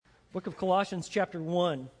Book of Colossians, chapter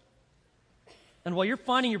 1. And while you're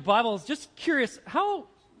finding your Bibles, just curious, how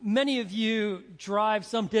many of you drive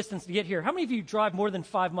some distance to get here? How many of you drive more than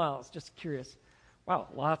 5 miles? Just curious. Wow,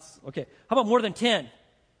 lots. Okay. How about more than 10?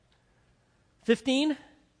 15?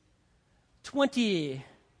 20?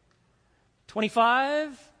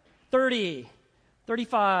 25? 30?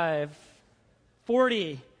 35?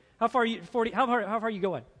 40? How far are you, 40? How far are you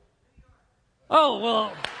going? Oh,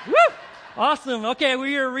 well, woo! Awesome. Okay,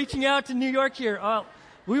 we are reaching out to New York here.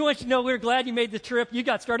 We want you to know we're glad you made the trip. You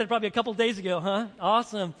got started probably a couple days ago, huh?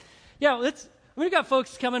 Awesome. Yeah, we've got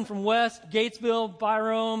folks coming from West, Gatesville,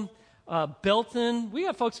 Byram, Belton. We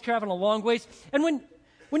have folks traveling a long ways. And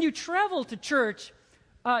when you travel to church,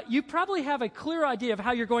 you probably have a clear idea of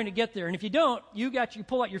how you're going to get there. And if you don't, you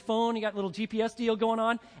pull out your phone, you got a little GPS deal going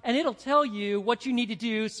on, and it'll tell you what you need to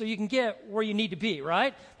do so you can get where you need to be,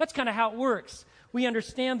 right? That's kind of how it works. We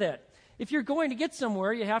understand that. If you're going to get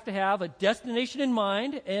somewhere, you have to have a destination in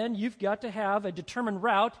mind, and you've got to have a determined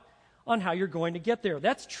route on how you're going to get there.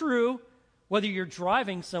 That's true whether you're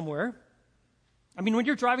driving somewhere. I mean, when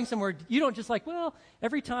you're driving somewhere, you don't just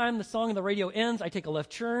every time the song on the radio ends, I take a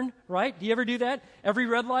left turn, right? Do you ever do that? Every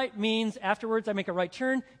red light means afterwards I make a right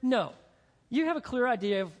turn? No. You have a clear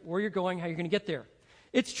idea of where you're going, how you're going to get there.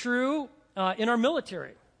 It's true in our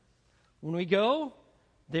military. When we go,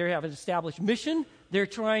 they have an established mission. They're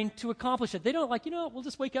trying to accomplish it. They don't we'll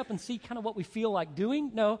just wake up and see kind of what we feel like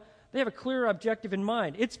doing. No, they have a clear objective in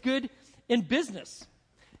mind. It's good in business.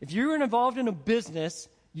 If you're involved in a business,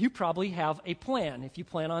 you probably have a plan if you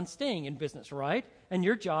plan on staying in business, right? And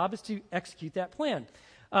your job is to execute that plan.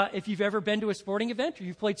 If you've ever been to a sporting event or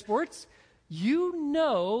you've played sports, you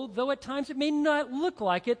know, though at times it may not look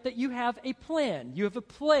like it, that you have a plan. You have a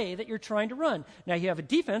play that you're trying to run. Now, you have a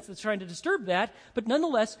defense that's trying to disturb that, but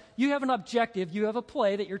nonetheless, you have an objective. You have a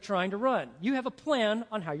play that you're trying to run. You have a plan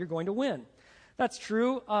on how you're going to win. That's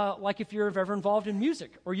true like if you're ever involved in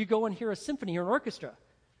music or you go and hear a symphony or an orchestra.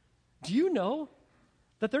 Do you know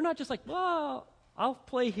that they're not just well, I'll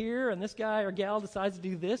play here and this guy or gal decides to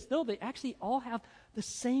do this? No, they actually all have the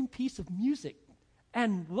same piece of music.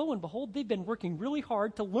 And lo and behold, they've been working really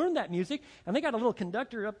hard to learn that music, and they got a little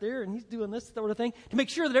conductor up there, and he's doing this sort of thing to make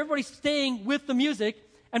sure that everybody's staying with the music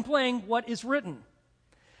and playing what is written.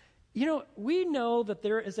 You know, we know that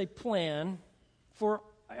there is a plan for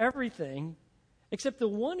everything, except the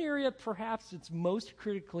one area perhaps that's most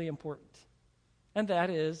critically important, and that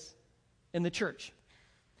is in the church.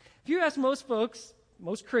 If you ask most folks,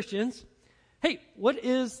 most Christians, hey, what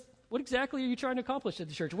exactly are you trying to accomplish at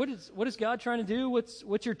the church? What is God trying to do?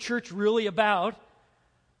 What's your church really about?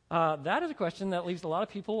 That is a question that leaves a lot of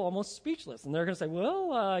people almost speechless. And they're going to say, we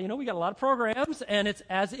got a lot of programs, and it's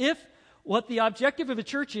as if what the objective of a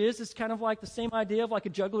church is kind of like the same idea of like a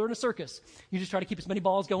juggler in a circus. You just try to keep as many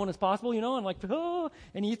balls going as possible,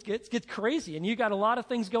 and it gets crazy, and you got a lot of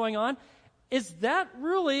things going on. Is that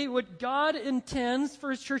really what God intends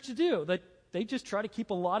for his church to do? That they just try to keep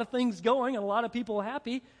a lot of things going and a lot of people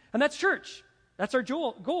happy? And that's church. That's our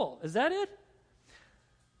goal. Is that it?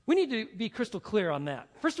 We need to be crystal clear on that.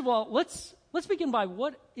 First of all, let's begin by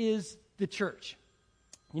what is the church?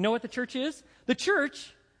 You know what the church is? The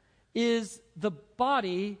church is the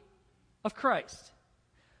body of Christ.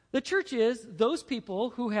 The church is those people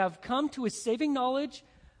who have come to a saving knowledge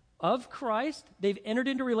of Christ. They've entered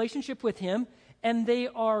into a relationship with him, and they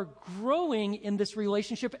are growing in this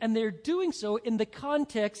relationship, and they're doing so in the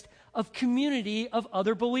context of community of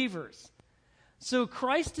other believers. So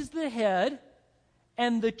Christ is the head,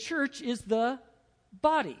 and the church is the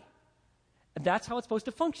body. And that's how it's supposed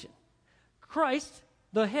to function. Christ,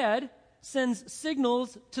 the head, sends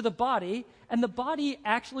signals to the body, and the body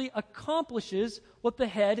actually accomplishes what the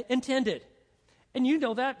head intended. And you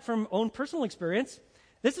know that from own personal experience.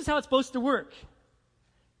 This is how it's supposed to work.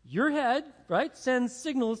 Your head, right, sends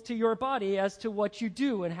signals to your body as to what you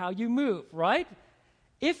do and how you move, right?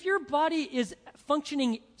 If your body is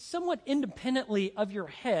functioning somewhat independently of your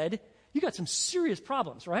head, you got some serious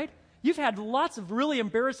problems, right? You've had lots of really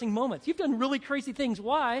embarrassing moments. You've done really crazy things.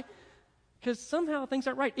 Why? Because somehow things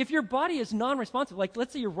aren't right. If your body is non-responsive, like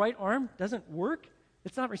let's say your right arm doesn't work,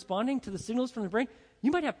 it's not responding to the signals from the brain,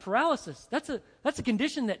 you might have paralysis. That's a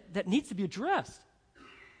condition that needs to be addressed.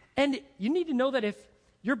 And you need to know that if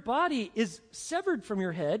your body is severed from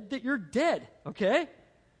your head, that you're dead, okay?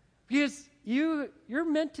 Because you're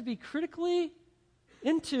meant to be critically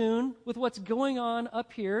in tune with what's going on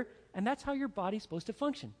up here, and that's how your body's supposed to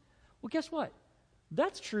function. Well, guess what?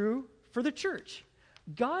 That's true for the church.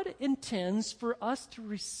 God intends for us to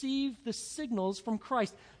receive the signals from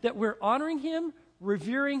Christ, that we're honoring him,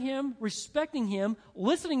 revering him, respecting him,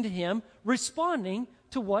 listening to him, responding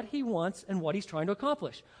to what he wants and what he's trying to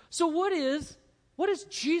accomplish. So what is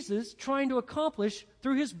Jesus trying to accomplish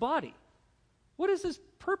through his body? What is his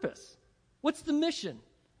purpose? What's the mission?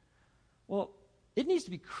 Well, it needs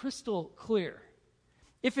to be crystal clear.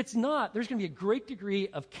 If it's not, there's going to be a great degree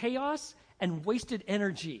of chaos and wasted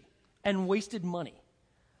energy and wasted money.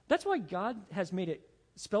 That's why God has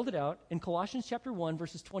spelled it out in Colossians chapter 1,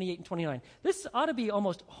 verses 28 and 29. This ought to be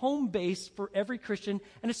almost home base for every Christian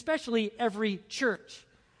and especially every church,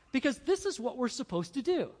 because this is what we're supposed to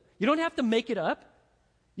do. You don't have to make it up.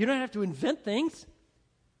 You don't have to invent things.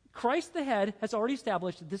 Christ the head has already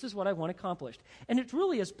established that this is what I want accomplished. And it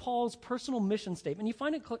really is Paul's personal mission statement. You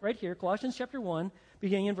find it right here, Colossians chapter 1,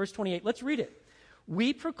 beginning in verse 28. Let's read it.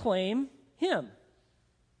 We proclaim him,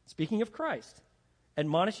 speaking of Christ,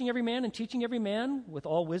 admonishing every man and teaching every man with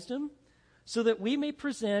all wisdom, so that we may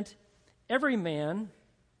present every man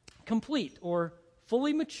complete or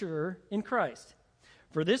fully mature in Christ.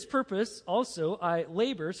 For this purpose also I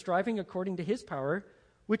labor, striving according to his power,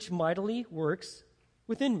 which mightily works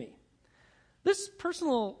within me. This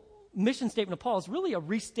personal mission statement of Paul is really a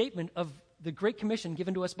restatement of the Great Commission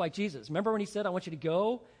given to us by Jesus. Remember when he said, I want you to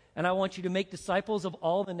go and I want you to make disciples of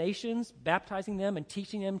all the nations, baptizing them and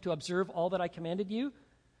teaching them to observe all that I commanded you?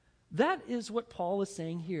 That is what Paul is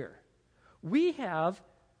saying here. We have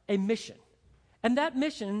a mission, and that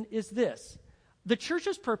mission is this. The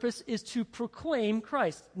church's purpose is to proclaim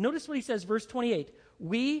Christ. Notice what he says, verse 28.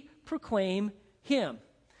 We proclaim him.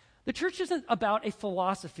 The church isn't about a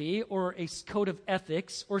philosophy or a code of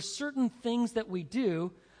ethics or certain things that we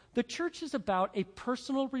do. The church is about a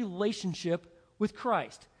personal relationship with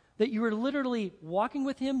Christ, that you are literally walking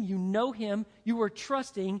with him, you know him, you are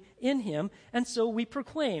trusting in him, and so we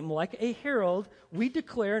proclaim, like a herald, we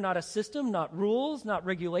declare not a system, not rules, not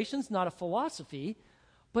regulations, not a philosophy,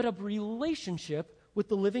 but a relationship with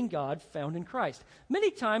the living God found in Christ.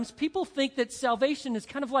 Many times people think that salvation is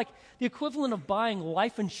kind of like the equivalent of buying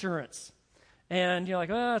life insurance. And you're like,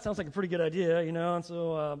 oh, it sounds like a pretty good idea, and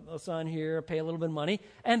so I'll sign here, pay a little bit of money,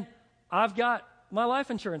 and I've got my life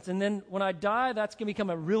insurance. And then when I die, that's going to become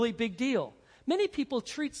a really big deal. Many people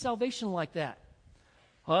treat salvation like that.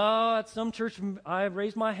 Oh, at some church, I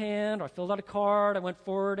raised my hand, or I filled out a card, I went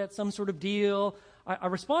forward at some sort of deal, I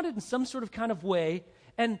responded in some sort of kind of way,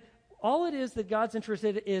 and all it is that God's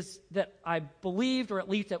interested in is that I believed, or at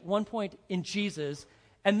least at one point, in Jesus.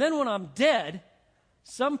 And then when I'm dead,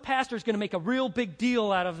 some pastor's going to make a real big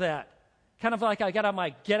deal out of that. Kind of like I got on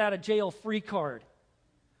my get-out-of-jail-free card.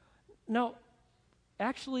 No,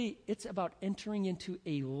 actually, it's about entering into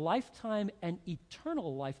a lifetime and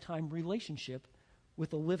eternal lifetime relationship with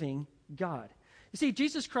the living God. You see,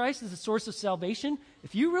 Jesus Christ is the source of salvation.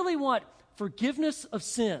 If you really want forgiveness of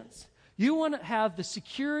sins, you want to have the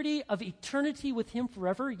security of eternity with him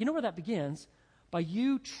forever, you know where that begins? By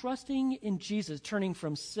you trusting in Jesus, turning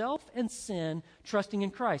from self and sin, trusting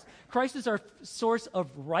in Christ. Christ is our source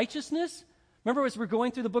of righteousness. Remember, as we're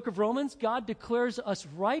going through the book of Romans, God declares us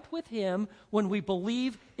right with him when we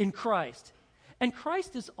believe in Christ. And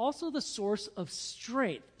Christ is also the source of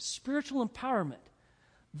strength, spiritual empowerment.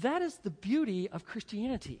 That is the beauty of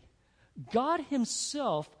Christianity. God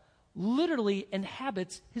himself literally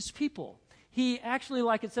inhabits his people. He actually,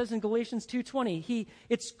 like it says in Galatians 2:20,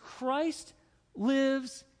 it's Christ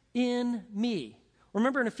lives in me.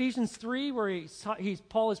 Remember in Ephesians 3 where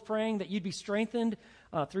Paul is praying that you'd be strengthened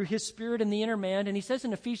through his spirit in the inner man, and he says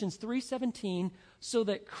in Ephesians 3:17, so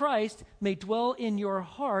that Christ may dwell in your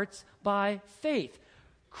hearts by faith.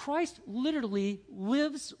 Christ literally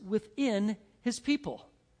lives within his people.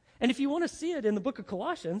 And if you want to see it in the book of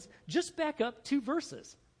Colossians, just back up 2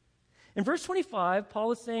 verses. In verse 25,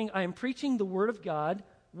 Paul is saying, I am preaching the word of God.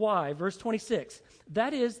 Why? Verse 26.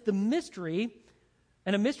 That is the mystery,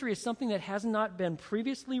 and a mystery is something that has not been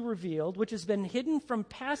previously revealed, which has been hidden from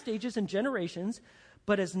past ages and generations,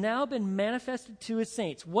 but has now been manifested to his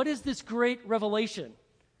saints. What is this great revelation?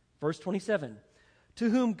 Verse 27. To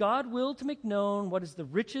whom God willed to make known what is the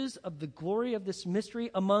riches of the glory of this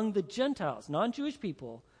mystery among the Gentiles, non-Jewish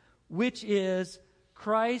people, which is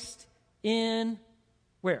Christ in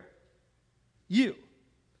where? You,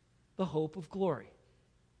 the hope of glory.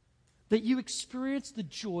 That you experience the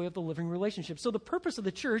joy of the living relationship. So the purpose of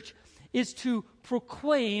the church is to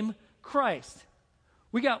proclaim Christ.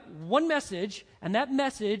 We got one message, and that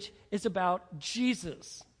message is about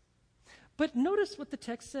Jesus. But notice what the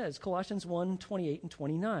text says, Colossians 1:28 and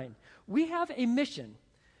 29. We have a mission,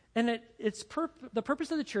 and the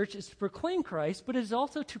purpose of the church is to proclaim Christ, but it is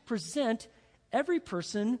also to present every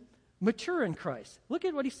person mature in Christ. Look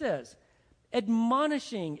at what he says.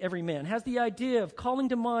 Admonishing every man has the idea of calling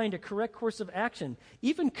to mind a correct course of action,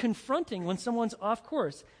 even confronting when someone's off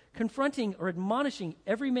course, confronting or admonishing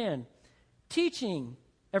every man, teaching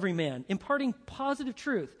every man, imparting positive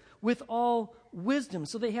truth with all wisdom,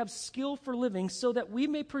 so they have skill for living, so that we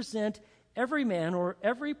may present every man or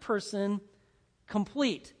every person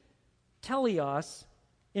complete, teleos,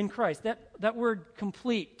 in Christ. That word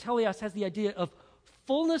complete, teleos, has the idea of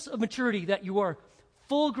fullness of maturity, that you are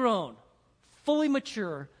full grown, fully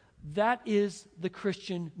mature. That is the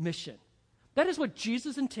Christian mission. That is what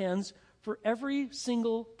Jesus intends for every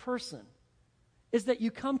single person, is that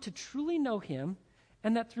you come to truly know him,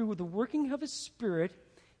 and that through the working of his Spirit,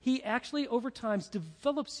 he actually over time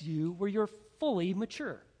develops you where you're fully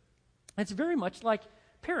mature. It's very much like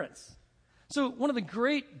parents. So one of the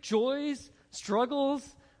great joys,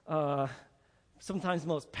 struggles, sometimes the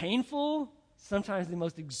most painful, sometimes the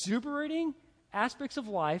most exuberating aspects of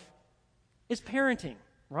life is parenting,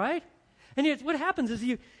 right? And what happens is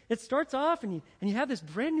it starts off and you have this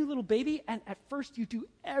brand new little baby, and at first you do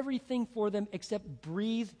everything for them except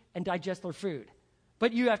breathe and digest their food.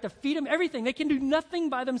 But you have to feed them everything. They can do nothing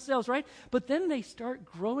by themselves, right? But then they start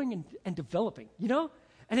growing and developing,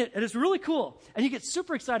 And it is really cool. And you get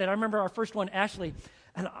super excited. I remember our first one, Ashley,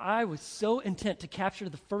 and I was so intent to capture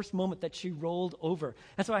the first moment that she rolled over.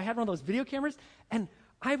 And so I had one of those video cameras, and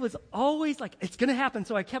I was always like, it's going to happen.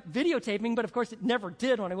 So I kept videotaping, but of course it never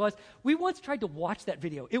did when I was. We once tried to watch that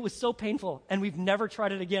video. It was so painful, and we've never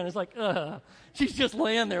tried it again. It's like, she's just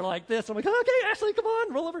laying there like this. I'm like, okay, Ashley, come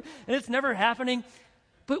on, roll over. And it's never happening.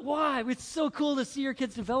 But why? It's so cool to see your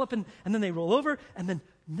kids develop, and then they roll over, and then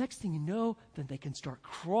next thing you know, then they can start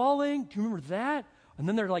crawling. Do you remember that? And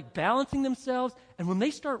then they're like balancing themselves. And when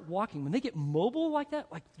they start walking, when they get mobile like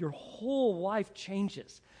that, like your whole life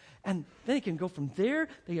changes. And then they can go from there.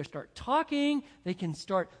 They start talking. They can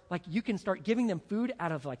start, like, you can start giving them food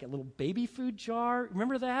out of like a little baby food jar.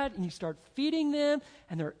 Remember that? And you start feeding them,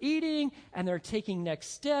 and they're eating, and they're taking next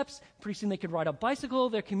steps. Pretty soon they could ride a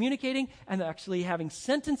bicycle. They're communicating, and they're actually having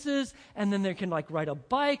sentences. And then they can like ride a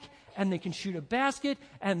bike, and they can shoot a basket.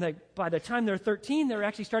 And by the time they're 13, they're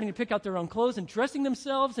actually starting to pick out their own clothes and dressing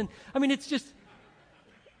themselves. And I mean, it's just...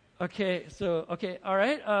 Okay, all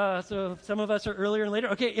right. So some of us are earlier and later.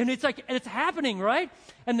 Okay, and it's happening, right?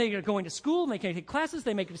 And they're going to school, and they can take classes,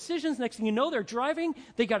 they make decisions. Next thing you know, they're driving,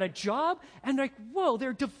 they got a job, and like, whoa,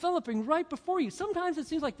 they're developing right before you. Sometimes it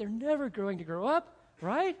seems like they're never going to grow up,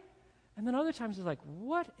 right? And then other times it's like,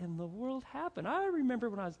 what in the world happened? I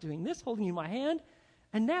remember when I was doing this, holding you in my hand,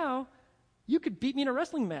 and now you could beat me in a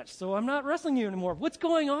wrestling match, so I'm not wrestling you anymore. What's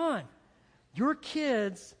going on? Your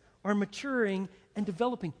kids are maturing and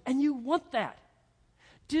developing, and you want that.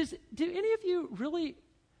 Do any of you really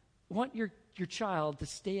want your child to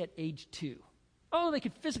stay at age 2? Oh, they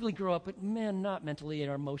could physically grow up, but man, not mentally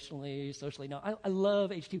or emotionally, socially. No, I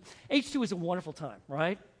love age 2. Age 2 is a wonderful time,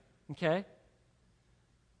 right? Okay?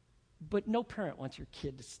 But no parent wants your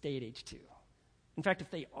kid to stay at age 2. In fact,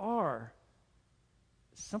 if they are,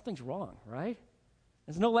 something's wrong, right?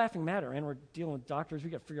 It's no laughing matter, and we're dealing with doctors.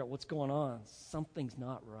 We've got to figure out what's going on. Something's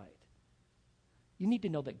not right. You need to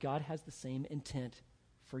know that God has the same intent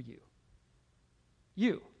for you.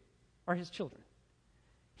 You are his children.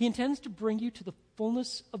 He intends to bring you to the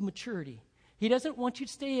fullness of maturity. He doesn't want you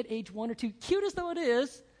to stay at age 1 or 2, cute as though it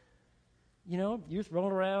is. Youth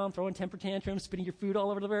rolling around, throwing temper tantrums, spitting your food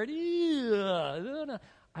all over the bed. No.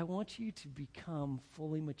 I want you to become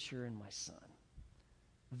fully mature in my son.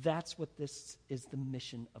 That's what this is, the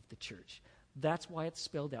mission of the church. That's why it's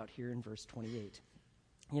spelled out here in verse 28.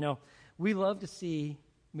 We love to see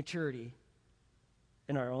maturity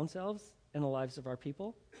in our own selves, in the lives of our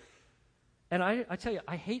people. And I tell you,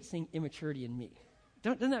 I hate seeing immaturity in me.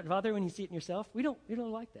 Doesn't that bother when you see it in yourself? We don't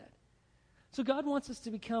like that. So God wants us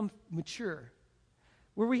to become mature,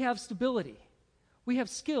 where we have stability, we have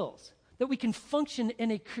skills, that we can function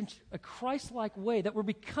in a Christ-like way, that we're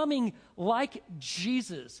becoming like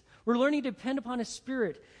Jesus. We're learning to depend upon his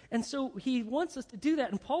Spirit. And so he wants us to do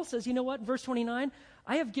that. And Paul says, you know what, in verse 29,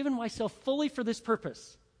 I have given myself fully for this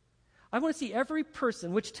purpose. I want to see every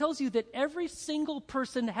person, which tells you that every single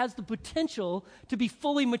person has the potential to be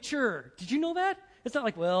fully mature. Did you know that? It's not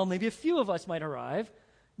like, well, maybe a few of us might arrive.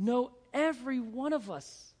 No, every one of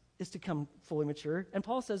us is to come fully mature. And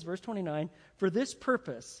Paul says, verse 29, for this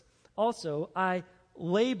purpose also I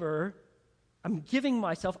labor, I'm giving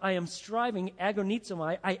myself, I am striving,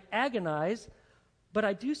 agonizomai, I agonize, but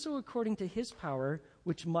I do so according to his power,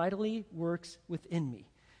 which mightily works within me.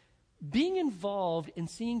 Being involved in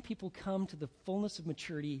seeing people come to the fullness of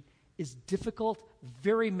maturity is difficult,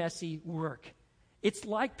 very messy work. It's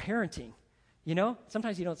like parenting. You know,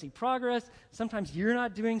 sometimes you don't see progress. Sometimes you're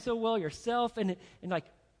not doing so well yourself,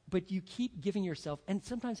 but you keep giving yourself, and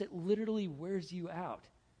sometimes it literally wears you out.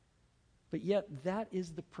 But yet, that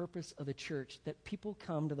is the purpose of the church, that people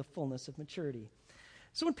come to the fullness of maturity.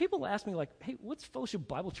 So when people ask me, like, hey, what's Fellowship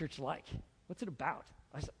Bible Church like? What's it about?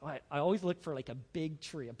 I always look for, like, a big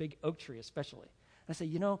tree, a big oak tree especially. And I say,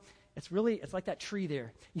 it's like that tree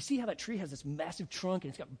there. You see how that tree has this massive trunk, and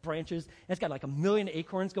it's got branches, and it's got like 1 million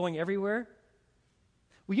acorns going everywhere?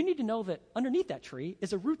 Well, you need to know that underneath that tree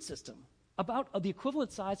is a root system. About the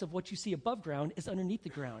equivalent size of what you see above ground is underneath the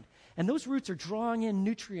ground. And those roots are drawing in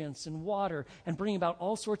nutrients and water and bringing about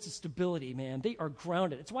all sorts of stability, man. They are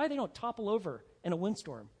grounded. It's why they don't topple over in a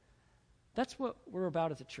windstorm. That's what we're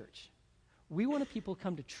about as a church. We want people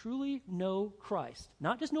come to truly know Christ,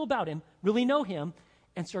 not just know about him, really know him,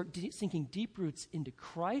 and start sinking deep roots into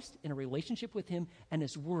Christ, in a relationship with him and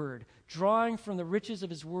his word, drawing from the riches of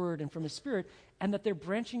his word and from his spirit, and that they're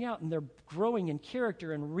branching out and they're growing in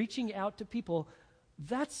character and reaching out to people.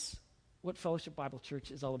 That's what Fellowship Bible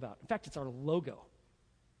Church is all about. In fact, it's our logo.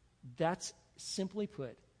 That's, simply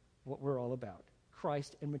put, what we're all about,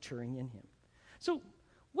 Christ and maturing in him. So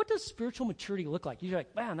what does spiritual maturity look like? You're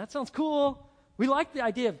like, man, that sounds cool. We like the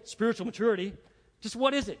idea of spiritual maturity. Just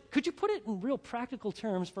what is it? Could you put it in real practical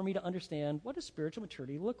terms for me to understand what does spiritual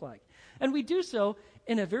maturity look like? And we do so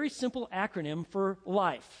in a very simple acronym for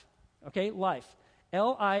LIFE. Okay, LIFE.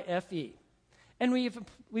 L-I-F-E. And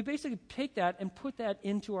we basically take that and put that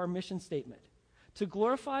into our mission statement, to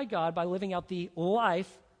glorify God by living out the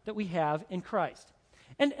life that we have in Christ.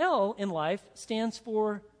 And L in LIFE stands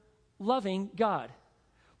for loving God.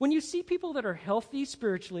 When you see people that are healthy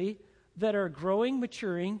spiritually, that are growing,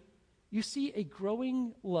 maturing, you see a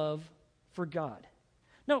growing love for God.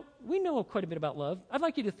 Now, we know quite a bit about love. I'd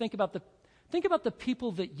like you to think about the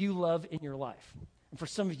people that you love in your life. And for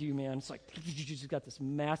some of you, man, it's like you just got this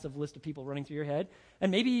massive list of people running through your head.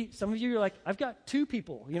 And maybe some of you are like, I've got 2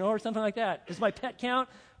 people, or something like that. Does my pet count?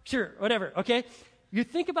 Sure, whatever, okay? You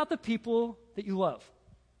think about the people that you love.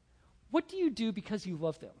 What do you do because you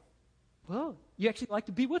love them? Well, you actually like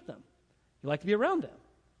to be with them. You like to be around them.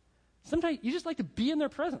 Sometimes you just like to be in their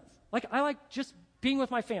presence. Like, I like just being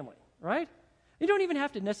with my family, right? You don't even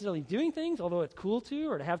have to necessarily be doing things, although it's cool to,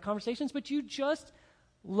 or to have conversations, but you just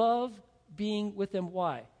love being with them.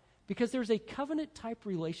 Why? Because there's a covenant-type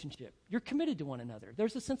relationship. You're committed to one another.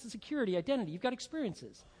 There's a sense of security, identity. You've got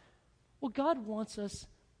experiences. Well, God wants us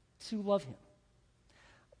to love him.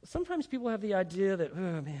 Sometimes people have the idea that,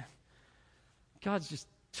 oh, man, God's just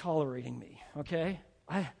tolerating me, okay?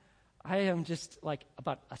 I am just like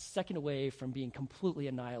about a second away from being completely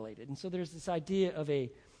annihilated. And so there's this idea of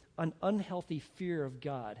an unhealthy fear of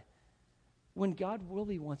God, when God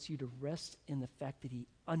really wants you to rest in the fact that he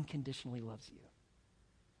unconditionally loves you.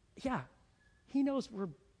 Yeah, he knows we're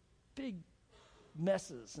big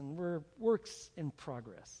messes and we're works in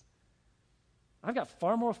progress. I've got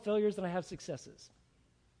far more failures than I have successes.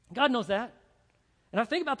 God knows that. And I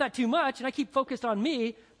think about that too much, and I keep focused on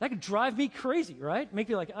me, that could drive me crazy, right? Make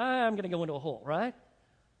me like, I'm going to go into a hole, right?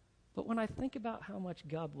 But when I think about how much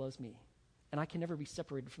God loves me, and I can never be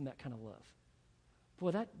separated from that kind of love,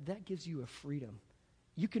 boy, that gives you a freedom.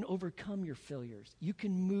 You can overcome your failures. You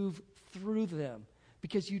can move through them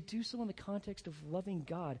because you do so in the context of loving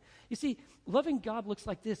God. You see, loving God looks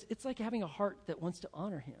like this. It's like having a heart that wants to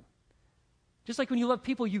honor him. Just like when you love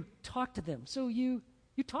people, you talk to them. So you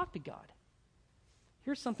talk to God.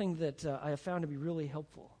 Here's something that I have found to be really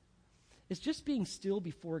helpful. It's just being still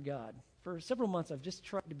before God. For several months, I've just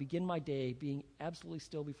tried to begin my day being absolutely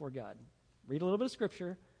still before God. Read a little bit of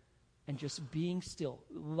Scripture and just being still,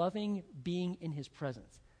 loving being in his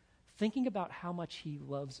presence, thinking about how much he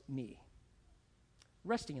loves me,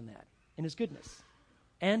 resting in that, in his goodness,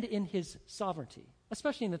 and in his sovereignty,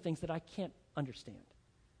 especially in the things that I can't understand.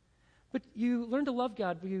 But you learn to love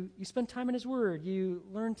God. You spend time in his word. You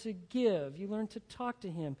learn to give. You learn to talk to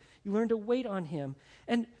him. You learn to wait on him.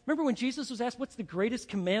 And remember when Jesus was asked, what's the greatest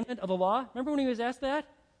commandment of the law? Remember when he was asked that?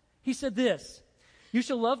 He said this, you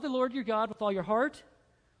shall love the Lord your God with all your heart,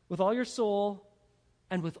 with all your soul,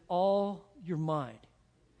 and with all your mind.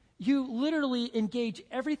 You literally engage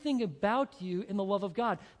everything about you in the love of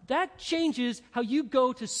God. That changes how you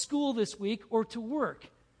go to school this week or to work.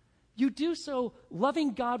 You do so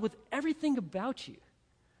loving God with everything about you,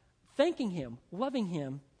 thanking him, loving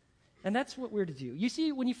him, and that's what we're to do. You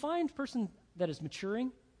see, when you find a person that is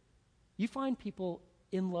maturing, you find people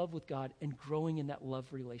in love with God and growing in that love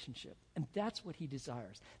relationship, and that's what he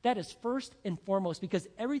desires. That is first and foremost because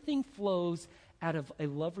everything flows out of a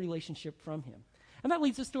love relationship from him. And that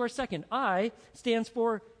leads us to our second. I stands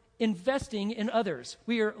for investing in others.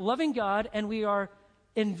 We are loving God and we are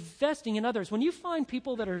investing in others. When you find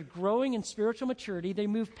people that are growing in spiritual maturity, they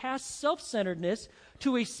move past self-centeredness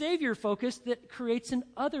to a Savior focus that creates an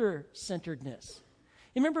other-centeredness.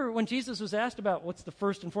 Remember when Jesus was asked about what's the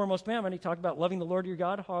first and foremost commandment, he talked about loving the Lord your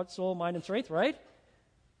God, heart, soul, mind, and strength, right?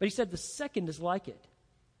 But he said the second is like it.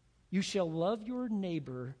 You shall love your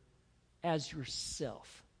neighbor as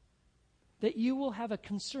yourself. That you will have a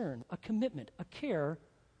concern, a commitment, a care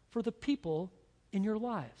for the people in your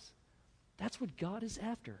lives. That's what God is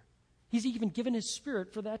after. He's even given his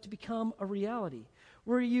Spirit for that to become a reality,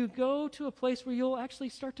 where you go to a place where you'll actually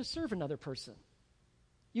start to serve another person.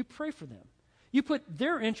 You pray for them. You put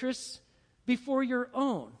their interests before your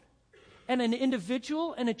own. And an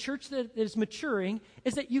individual and a church that is maturing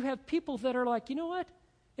is that you have people that are like, you know what?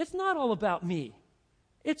 It's not all about me.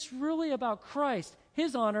 It's really about Christ,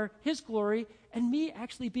 his honor, his glory, and me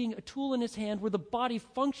actually being a tool in his hand where the body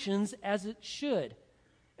functions as it should.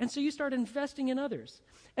 And so you start investing in others.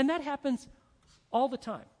 And that happens all the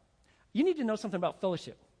time. You need to know something about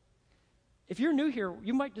fellowship. If you're new here,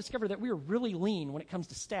 you might discover that we are really lean when it comes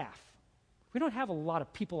to staff. We don't have a lot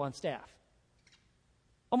of people on staff.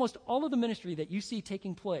 Almost all of the ministry that you see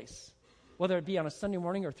taking place, whether it be on a Sunday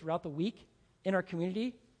morning or throughout the week in our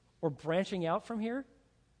community or branching out from here,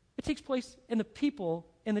 it takes place in the people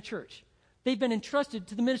in the church. They've been entrusted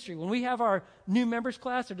to the ministry. When we have our new members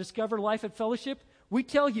class or Discover Life at Fellowship, we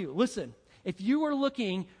tell you, listen, if you are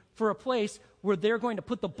looking for a place where they're going to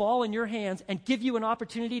put the ball in your hands and give you an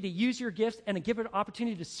opportunity to use your gifts and to give an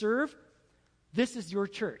opportunity to serve, this is your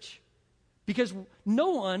church. Because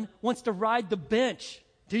no one wants to ride the bench.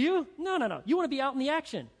 Do you? No. You want to be out in the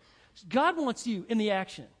action. God wants you in the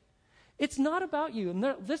action. It's not about you.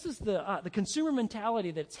 And this is the consumer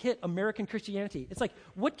mentality that's hit American Christianity. It's like,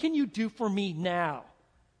 what can you do for me now?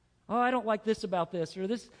 Oh, I don't like this about this, or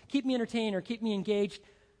this, keep me entertained or keep me engaged.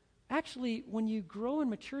 Actually, when you grow in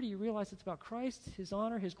maturity, you realize it's about Christ, his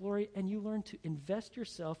honor, his glory, and you learn to invest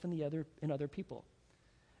yourself in other people.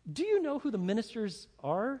 Do you know who the ministers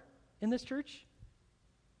are in this church?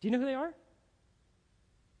 Do you know who they are?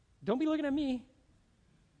 Don't be looking at me.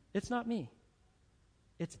 It's not me.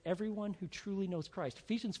 It's everyone who truly knows Christ.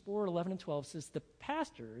 Ephesians 4:11 and 12 says the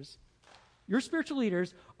pastors, your spiritual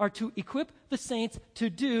leaders, are to equip the saints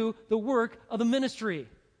to do the work of the ministry.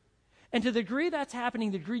 And to the degree that's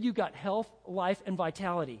happening, the degree you got health, life, and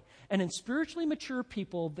vitality. And in spiritually mature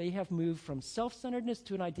people, they have moved from self-centeredness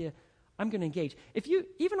to an idea, I'm going to engage. If you,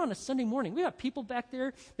 even on a Sunday morning, we got people back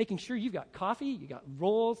there making sure you've got coffee, you got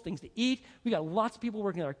rolls, things to eat. We got lots of people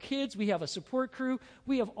working with our kids. We have a support crew.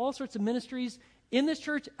 We have all sorts of ministries in this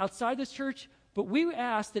church, outside this church. But we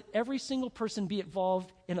ask that every single person be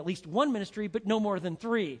involved in at least one ministry, but no more than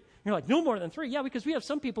 3. And you're like, no more than 3? Yeah, because we have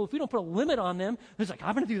some people, if we don't put a limit on them, it's like,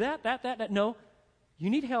 I'm going to do that. No, you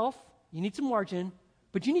need health, you need some margin,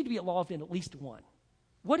 but you need to be involved in at least one.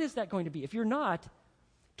 What is that going to be? If you're not,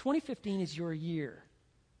 2015 is your year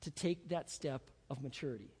to take that step of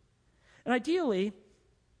maturity. And ideally,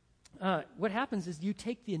 what happens is you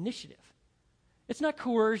take the initiative. It's not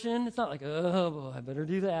coercion. It's not like, oh, boy, I better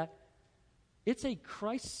do that. It's a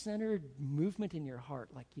Christ-centered movement in your heart.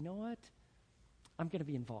 Like, you know what? I'm going to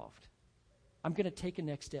be involved. I'm going to take a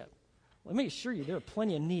next step. Let me assure you, there are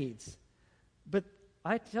plenty of needs. But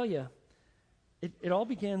I tell you, it all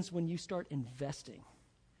begins when you start investing.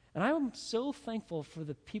 And I am so thankful for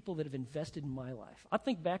the people that have invested in my life. I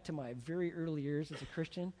think back to my very early years as a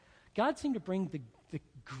Christian. God seemed to bring the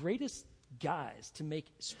greatest guys to make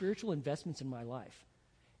spiritual investments in my life.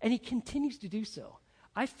 And he continues to do so.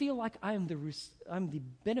 I feel like I'm the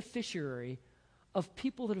beneficiary of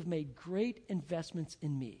people that have made great investments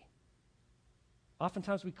in me.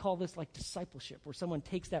 Oftentimes we call this like discipleship, where someone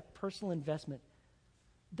takes that personal investment.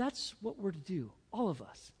 That's what we're to do, all of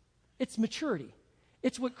us. It's maturity.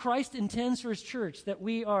 It's what Christ intends for his church, that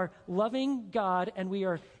we are loving God and we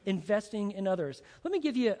are investing in others. Let me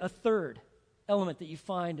give you a third element that you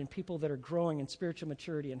find in people that are growing in spiritual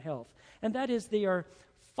maturity and health, and that is they are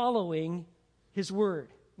following his word,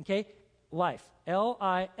 okay? Life,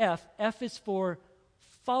 L-I-F. F is for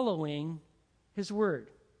following his word.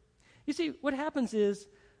 You see, what happens is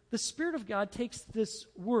the Spirit of God takes this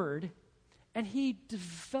word and he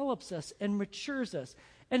develops us and matures us.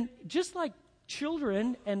 And just like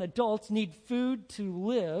children and adults need food to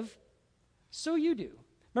live, so you do.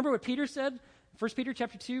 Remember what Peter said? 1 Peter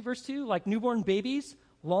chapter 2, verse 2, like newborn babies,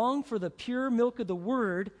 long for the pure milk of the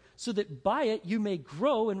word, so that by it you may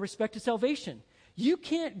grow in respect to salvation. You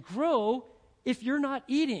can't grow if you're not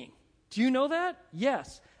eating. Do you know that?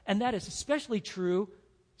 Yes. And that is especially true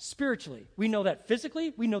spiritually. We know that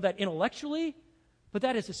physically. We know that intellectually. But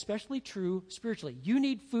that is especially true spiritually. You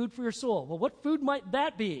need food for your soul. Well, what food might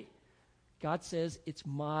that be? God says, it's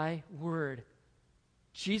my word.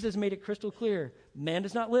 Jesus made it crystal clear. Man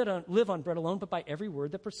does not live on bread alone, but by every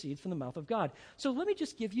word that proceeds from the mouth of God. So let me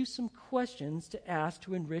just give you some questions to ask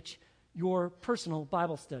to enrich your personal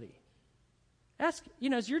Bible study. Ask,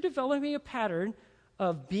 as you're developing a pattern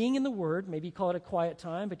of being in the Word, maybe you call it a quiet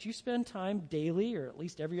time, but you spend time daily or at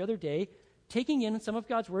least every other day taking in some of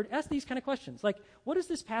God's Word, ask these kind of questions. Like, what is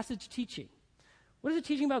this passage teaching? What is it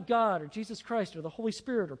teaching about God or Jesus Christ or the Holy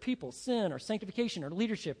Spirit or people, sin or sanctification or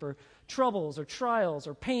leadership or troubles or trials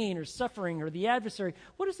or pain or suffering or the adversary?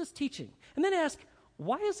 What is this teaching? And then ask,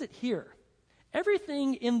 why is it here?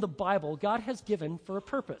 Everything in the Bible God has given for a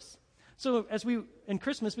purpose. So in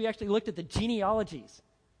Christmas, we actually looked at the genealogies.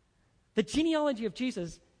 The genealogy of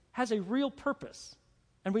Jesus has a real purpose,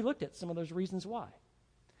 and we looked at some of those reasons why.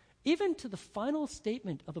 Even to the final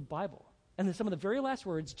statement of the Bible, and then some of the very last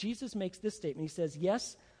words, Jesus makes this statement. He says,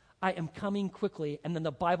 yes, I am coming quickly, and then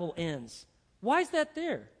the Bible ends. Why is that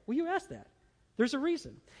there? Well, you ask that. There's a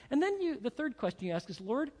reason. And then the third question you ask is,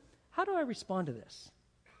 Lord, how do I respond to this?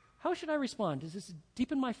 How should I respond? Does this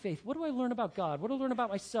deepen my faith? What do I learn about God? What do I learn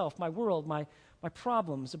about myself, my world, my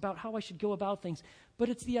problems, about how I should go about things? But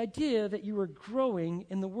it's the idea that you are growing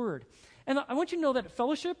in the Word. And I want you to know that at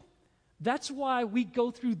Fellowship, that's why we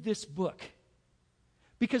go through this book.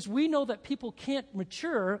 Because we know that people can't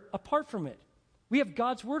mature apart from it. We have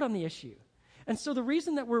God's Word on the issue. And so the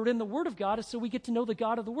reason that we're in the Word of God is so we get to know the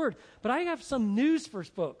God of the Word. But I have some news for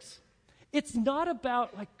folks. It's not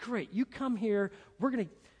about, great, you come here,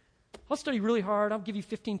 I'll study really hard, I'll give you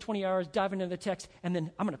 15, 20 hours, dive into the text, and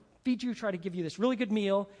then I'm going to feed you, try to give you this really good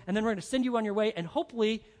meal, and then we're going to send you on your way, and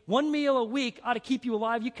hopefully one meal a week ought to keep you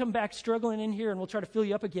alive. You come back struggling in here, and we'll try to fill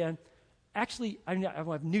you up again. Actually, I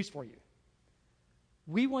have news for you.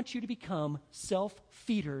 We want you to become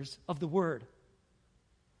self-feeders of the Word.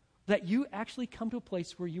 That you actually come to a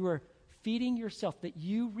place where you are feeding yourself, that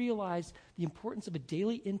you realize the importance of a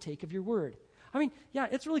daily intake of your Word. I mean, yeah,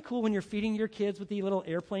 it's really cool when you're feeding your kids with the little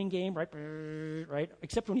airplane game, right? Right?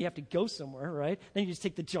 Except when you have to go somewhere, right? Then you just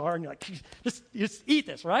take the jar and you're like, just eat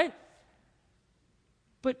this, right?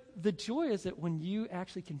 But the joy is that when you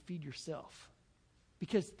actually can feed yourself,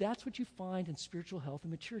 because that's what you find in spiritual health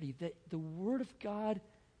and maturity, that the Word of God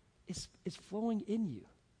is flowing in you.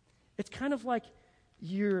 It's kind of like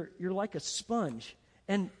you're like a sponge.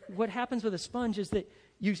 And what happens with a sponge is that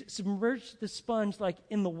you submerge the sponge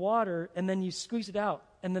in the water, and then you squeeze it out,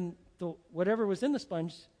 and then whatever was in the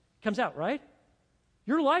sponge comes out, right?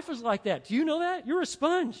 Your life is like that. Do you know that? You're a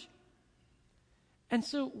sponge. And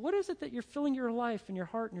so what is it that you're filling your life and your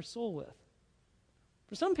heart and your soul with?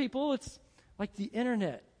 For some people, it's like the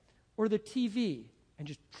internet or the TV, and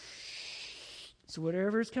just so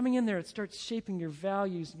whatever is coming in there, it starts shaping your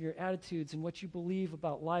values and your attitudes and what you believe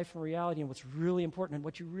about life and reality and what's really important and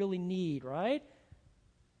what you really need, right?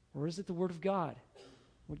 Or is it the Word of God?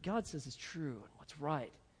 What God says is true and what's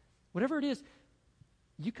right. Whatever it is,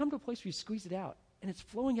 you come to a place where you squeeze it out, and it's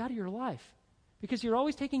flowing out of your life. Because you're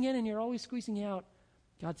always taking in and you're always squeezing out.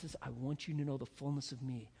 God says, I want you to know the fullness of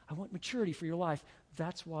me. I want maturity for your life.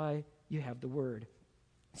 That's why you have the Word.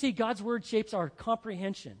 See, God's Word shapes our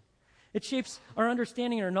comprehension. It shapes our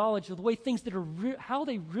understanding and our knowledge of the way things that are how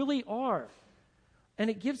they really are. And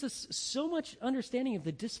it gives us so much understanding of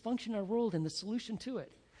the dysfunction in our world and the solution to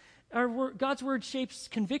it. God's Word shapes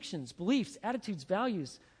convictions, beliefs, attitudes,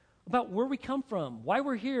 values about where we come from, why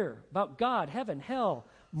we're here, about God, heaven, hell,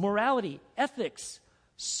 morality, ethics,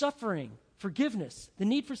 suffering, forgiveness, the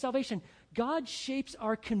need for salvation. God shapes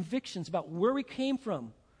our convictions about where we came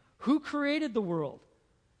from, who created the world.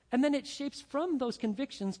 And then it shapes from those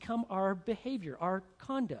convictions come our behavior, our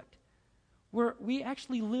conduct, where we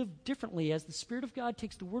actually live differently as the Spirit of God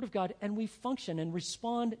takes the Word of God and we function and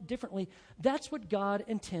respond differently. That's what God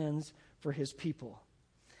intends for His people.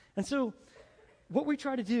 And so what we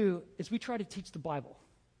try to do is we try to teach the Bible.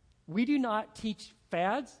 We do not teach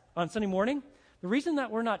fads on Sunday morning. The reason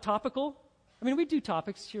that we're not topical, we do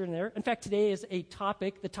topics here and there. In fact, today is the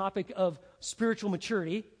topic of spiritual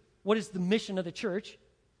maturity. What is the mission of the church?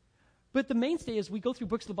 But the mainstay is we go through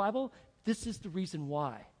books of the Bible. This is the reason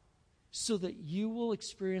why. So that you will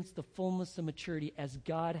experience the fullness of maturity as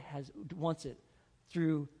God wants it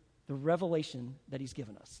through the revelation that He's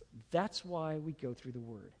given us. That's why we go through the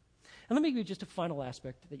Word. And let me give you just a final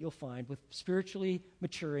aspect that you'll find with spiritually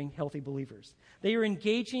maturing, healthy believers. They are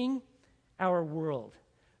engaging our world.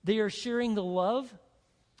 They are sharing the love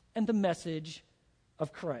and the message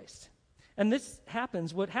of Christ. And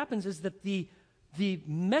what happens is that the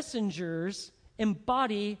messengers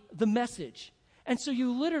embody the message. And so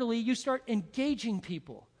you start engaging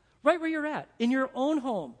people right where you're at, in your own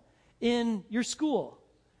home, in your school,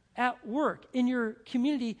 at work, in your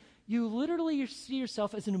community. You literally see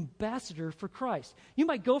yourself as an ambassador for Christ. You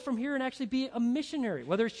might go from here and actually be a missionary,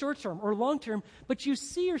 whether it's short-term or long-term, but you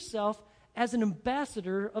see yourself as an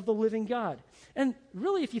ambassador of the living God. And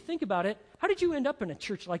really, if you think about it, how did you end up in a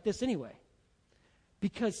church like this anyway?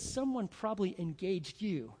 Because someone probably engaged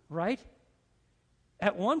you, right?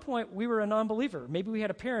 At one point, we were a non-believer. Maybe we had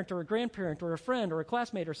a parent or a grandparent or a friend or a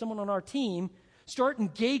classmate or someone on our team start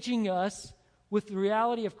engaging us with the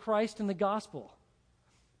reality of Christ and the gospel.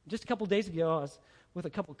 Just a couple days ago, I was with a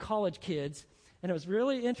couple college kids, and it was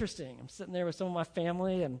really interesting. I'm sitting there with some of my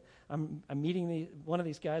family, and I'm meeting one of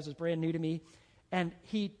these guys who's brand new to me, and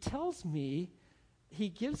he tells me, he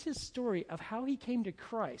gives his story of how he came to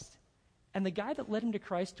Christ. And the guy that led him to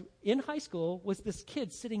Christ in high school was this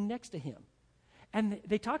kid sitting next to him. And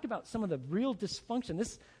they talked about some of the real dysfunction.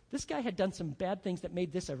 This guy had done some bad things that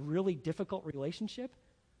made this a really difficult relationship.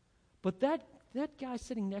 But that guy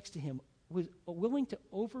sitting next to him was willing to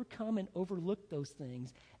overcome and overlook those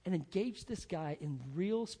things and engage this guy in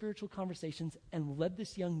real spiritual conversations and led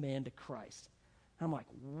this young man to Christ. And I'm like,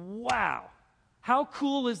 wow, how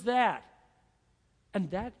cool is that? And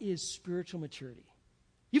that is spiritual maturity.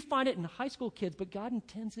 You find it in high school kids, but God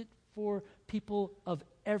intends it for people of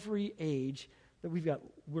every age that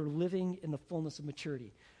we're living in the fullness of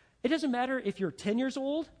maturity. It doesn't matter if you're 10 years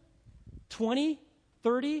old, 20,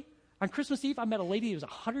 30. On Christmas Eve, I met a lady who was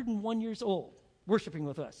 101 years old worshiping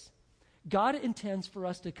with us. God intends for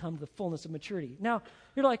us to come to the fullness of maturity. Now,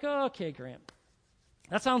 you're like, oh, okay, Grant,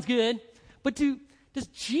 that sounds good. But does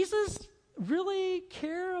Jesus really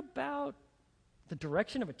care about the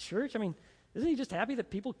direction of a church? I mean, isn't he just happy that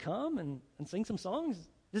people come and sing some songs?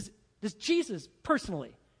 Does Jesus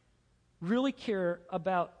personally really care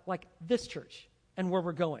about like this church and where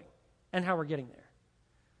we're going and how we're getting there?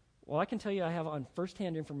 Well, I can tell you I have on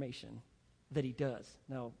firsthand information that he does.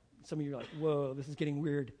 Now, some of you are like, whoa, this is getting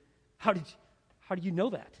weird. How do you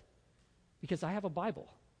know that? Because I have a Bible.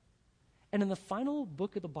 And in the final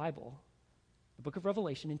book of the Bible, the book of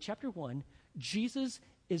Revelation, in chapter 1, Jesus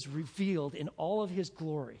is revealed in all of his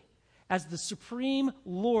glory as the supreme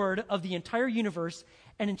Lord of the entire universe.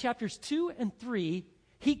 And in chapters 2 and 3,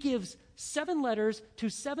 he gives 7 letters to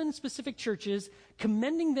 7 specific churches,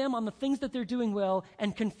 commending them on the things that they're doing well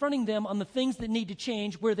and confronting them on the things that need to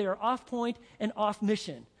change where they are off point and off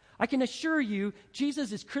mission. I can assure you,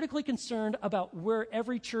 Jesus is critically concerned about where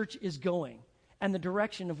every church is going and the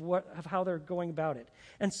direction of how they're going about it.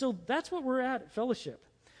 And so that's what we're at Fellowship.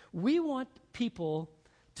 We want people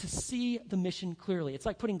to see the mission clearly. It's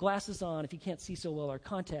like putting glasses on if you can't see so well, or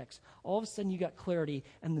contacts. All of a sudden you got clarity,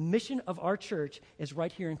 and the mission of our church is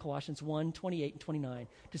right here in Colossians 1, 28 and 29,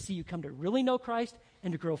 to see you come to really know Christ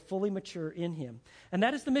and to grow fully mature in him. And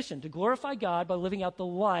that is the mission, to glorify God by living out the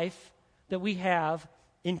life that we have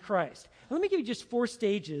in Christ. And let me give you just 4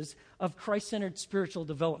 stages of Christ-centered spiritual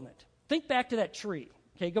development. Think back to that tree,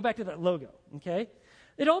 okay? Go back to that logo, okay?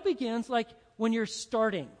 It all begins like when you're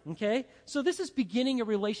starting, okay? So this is beginning a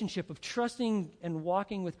relationship of trusting and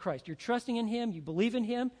walking with Christ. You're trusting in him, you believe in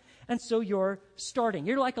him, and so you're starting.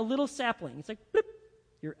 You're like a little sapling. It's like, bloop,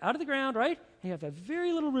 you're out of the ground, right? And you have a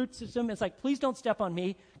very little root system. It's like, please don't step on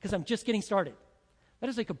me because I'm just getting started. That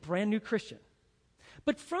is like a brand new Christian.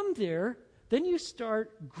 But from there, then you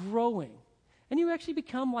start growing. And you actually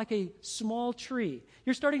become like a small tree.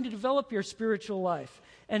 You're starting to develop your spiritual life.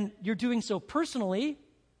 And you're doing so personally,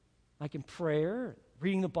 like in prayer,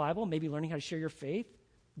 reading the Bible, maybe learning how to share your faith,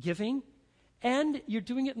 giving. And you're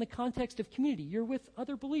doing it in the context of community. You're with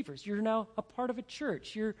other believers. You're now a part of a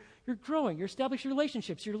church. You're growing. You're establishing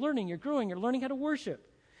relationships. You're learning. You're growing. You're learning how to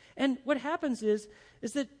worship. And what happens is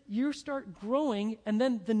that you start growing, and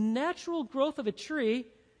then the natural growth of a tree,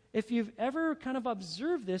 if you've ever kind of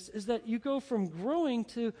observed this, is that you go from growing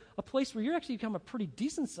to a place where you actually become a pretty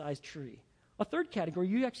decent-sized tree. A third category,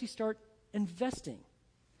 you actually start investing.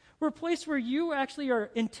 We're a place where you actually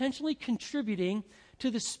are intentionally contributing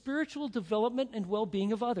to the spiritual development and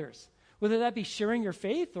well-being of others, whether that be sharing your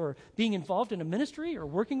faith or being involved in a ministry or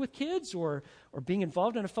working with kids or being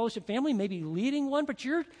involved in a fellowship family, maybe leading one, but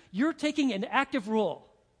you're taking an active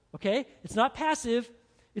role, okay? It's not passive.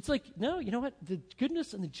 It's like, no, you know what? The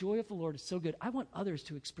goodness and the joy of the Lord is so good. I want others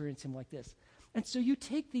to experience him like this. And so you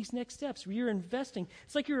take these next steps where you're investing.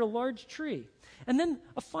 It's like you're a large tree. And then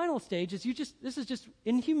a final stage is this is just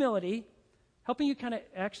in humility, helping you kind of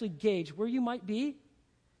actually gauge where you might be,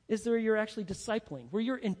 is where you're actually discipling, where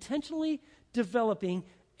you're intentionally developing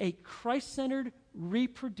a Christ-centered,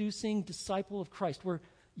 reproducing disciple of Christ, where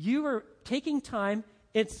you are taking time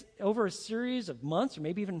it's over a series of months or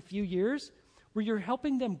maybe even a few years where you're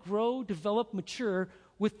helping them grow, develop, mature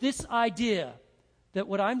with this idea that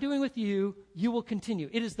what I'm doing with you, you will continue.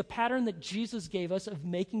 It is the pattern that Jesus gave us of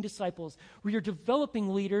making disciples, where you're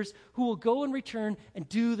developing leaders who will go and return and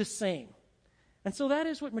do the same. And so that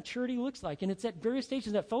is what maturity looks like. And it's at various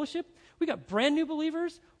stages. At Fellowship, we got brand new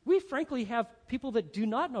believers. We frankly have people that do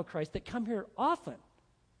not know Christ that come here often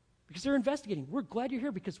because they're investigating. We're glad you're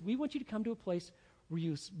here because we want you to come to a place where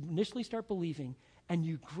you initially start believing and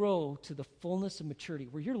you grow to the fullness of maturity,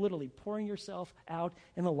 where you're literally pouring yourself out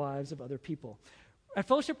in the lives of other people. At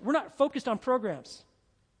Fellowship, we're not focused on programs.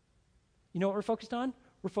 You know what we're focused on?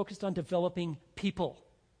 We're focused on developing people.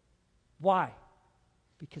 Why?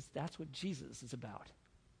 Because that's what Jesus is about,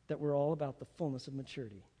 that we're all about the fullness of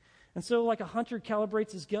maturity. And so like a hunter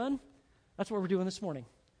calibrates his gun, that's what we're doing this morning.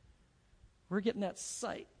 We're getting that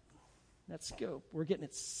sight, that scope. We're getting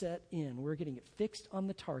it set in. We're getting it fixed on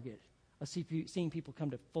the target of seeing people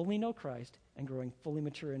come to fully know Christ and growing fully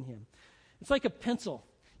mature in him. It's like a pencil.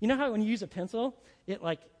 You know how when you use a pencil, it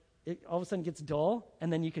all of a sudden gets dull,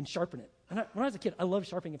 and then you can sharpen it. And when I was a kid, I loved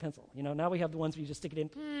sharpening a pencil. You know, now we have the ones where you just stick it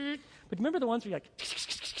in. But remember the ones where you're like,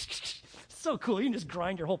 so cool. You can just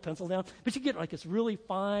grind your whole pencil down. But you get like this really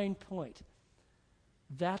fine point.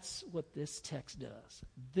 That's what this text does.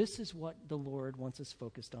 This is what the Lord wants us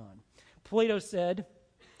focused on. Plato said,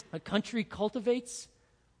 a country cultivates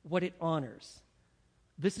what it honors.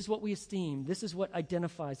 This is what we esteem. This is what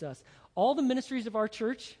identifies us. All the ministries of our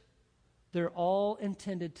church, they're all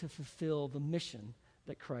intended to fulfill the mission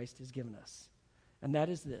that Christ has given us. And that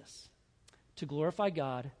is this, to glorify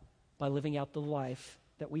God by living out the life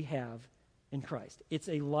that we have in Christ. It's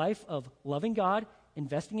a life of loving God,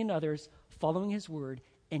 investing in others, following his word,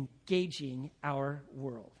 engaging our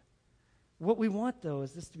world. What we want, though,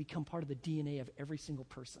 is this to become part of the DNA of every single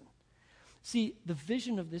person. See, the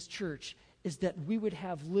vision of this church is that we would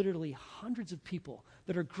have literally hundreds of people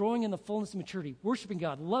that are growing in the fullness of maturity, worshiping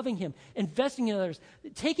God, loving him, investing in others,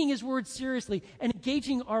 taking his word seriously, and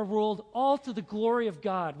engaging our world all to the glory of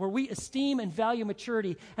God, where we esteem and value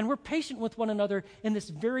maturity, and we're patient with one another in this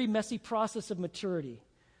very messy process of maturity.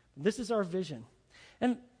 This is our vision.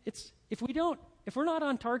 And if we're not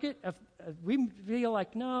on target, if we feel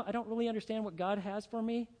like, no, I don't really understand what God has for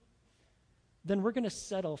me, then we're going to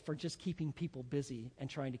settle for just keeping people busy and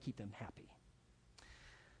trying to keep them happy.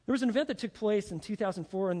 There was an event that took place in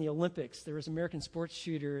 2004 in the Olympics. There was an American sports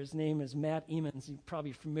shooter. His name is Matt Emmons. You're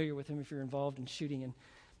probably familiar with him if you're involved in shooting.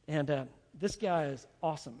 And this guy is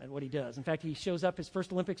awesome at what he does. In fact, he shows up his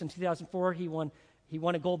first Olympics in 2004. He won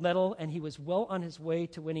a gold medal, and he was well on his way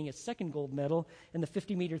to winning a second gold medal in the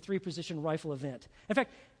 50-meter three-position rifle event. In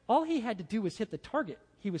fact, all he had to do was hit the target.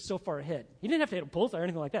 He was so far ahead. He didn't have to hit a bullseye or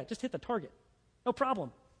anything like that. Just hit the target. No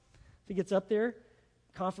problem. If he gets up there,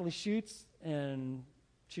 confidently shoots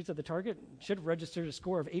at the target, should have registered a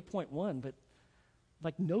score of 8.1, but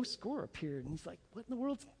like no score appeared. And he's like, what in the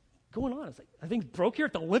world's going on? It's like, I think broke here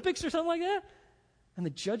at the Olympics or something like that? And the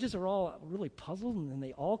judges are all really puzzled, and then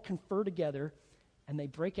they all confer together, and they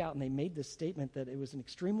break out, and they made this statement that it was an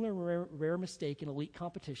extremely rare mistake in elite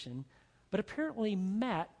competition, but apparently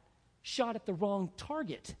Matt shot at the wrong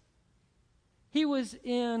target. He was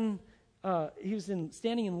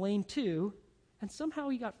standing in lane 2, and somehow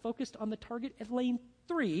he got focused on the target at lane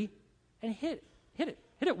 3 and hit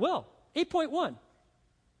it well, 8.1.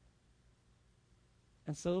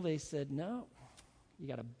 And so they said, no, you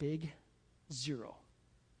got a big 0,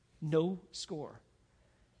 no score.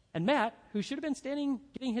 And Matt, who should have been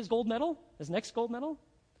getting his gold medal, his next gold medal,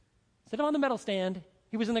 instead of on the medal stand,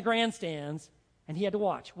 he was in the grandstands, and he had to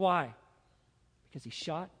watch. Why? Because he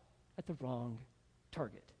shot at the wrong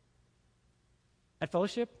target. At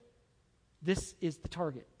Fellowship, this is the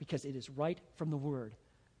target because it is right from the Word.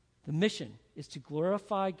 The mission is to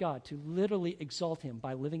glorify God, to literally exalt him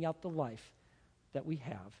by living out the life that we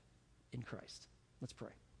have in Christ. Let's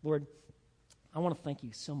pray. Lord, I want to thank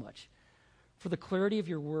you so much for the clarity of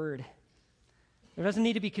your Word. There doesn't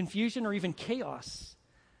need to be confusion or even chaos.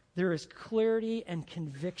 There is clarity and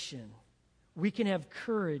conviction. We can have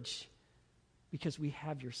courage because we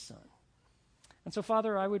have your Son. And so,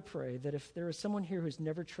 Father, I would pray that if there is someone here who's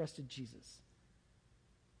never trusted Jesus,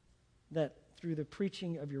 that through the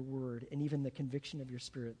preaching of your word and even the conviction of your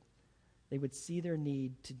Spirit, they would see their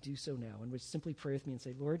need to do so now and would simply pray with me and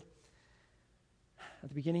say, Lord, at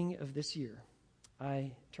the beginning of this year,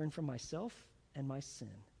 I turn from myself and my sin,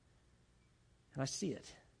 and I see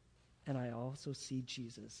it, and I also see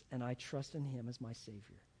Jesus, and I trust in him as my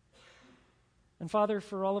Savior. And Father,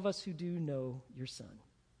 for all of us who do know your Son,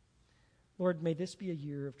 Lord, may this be a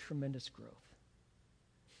year of tremendous growth.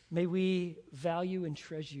 May we value and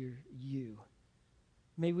treasure you.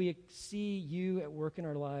 May we see you at work in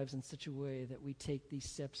our lives in such a way that we take these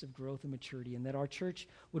steps of growth and maturity, and that our church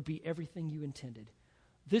would be everything you intended.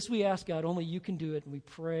 This we ask, God, only you can do it, and we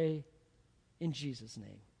pray in Jesus'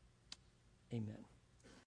 name. Amen.